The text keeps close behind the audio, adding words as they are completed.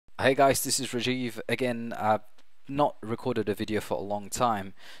Hey guys, this is Rajiv again. I've not recorded a video for a long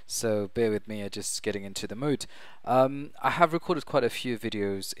time, so bear with me. I'm just getting into the mood. I have recorded quite a few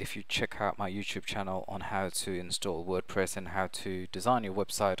videos if you check out my YouTube channel on how to install WordPress and how to design your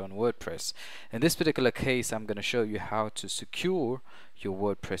website on WordPress. In this particular case, I'm going to show you how to secure your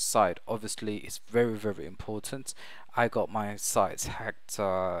WordPress site. Obviously, it's very important. I got my sites hacked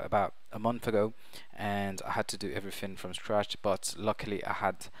about a month ago, and I had to do everything from scratch, but luckily I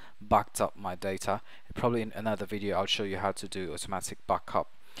had backed up my data. Probably in another video I'll show you how to do automatic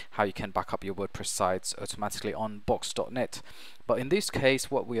backup, how you can back up your WordPress sites automatically on box.net. But in this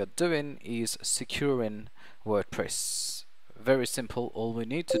case, what we are doing is securing WordPress. Very simple. All we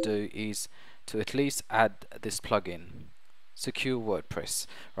need to do is to at least add this plugin, secure WordPress.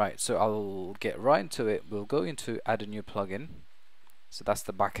 Right, so I'll get right into it. We'll go into add a new plugin. So that's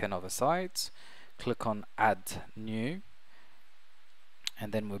the back end of the site. Click on add new,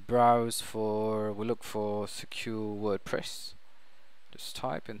 and then we browse for, we look for secure WordPress. Just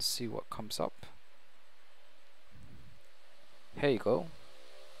type and see what comes up. Here you go.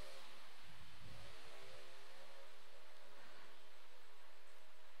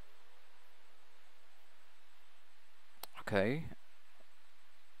 Okay,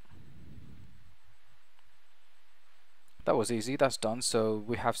 that was easy. That's done. So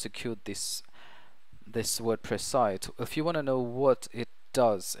we have secured this WordPress site. If you want to know what it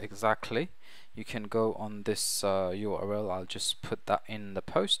does exactly, you can go on this URL. I'll just put that in the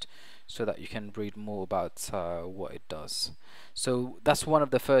post so that you can read more about what it does. So that's one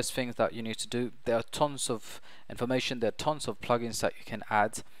of the first things that you need to do. There are tons of information, there are tons of plugins that you can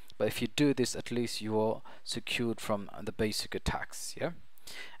add, but if you do this, at least you are secured from the basic attacks. Yeah.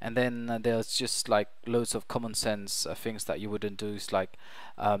 And then there's just like loads of common sense things that you wouldn't do. It's like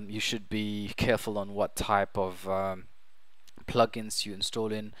you should be careful on what type of plugins you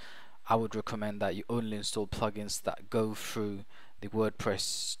install in. I would recommend that you only install plugins that go through the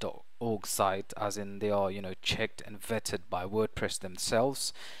wordpress.org site, as in they are, checked and vetted by WordPress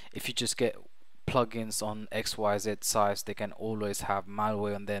themselves. If you just get plugins on XYZ sites, they can always have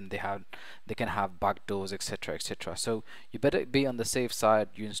malware on them, they can have backdoors, etc. So you better be on the safe side.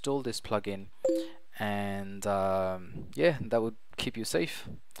 You install this plugin, and yeah, that would keep you safe.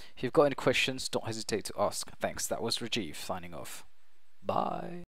 If you've got any questions, don't hesitate to ask. Thanks. That was Rajiv signing off. Bye.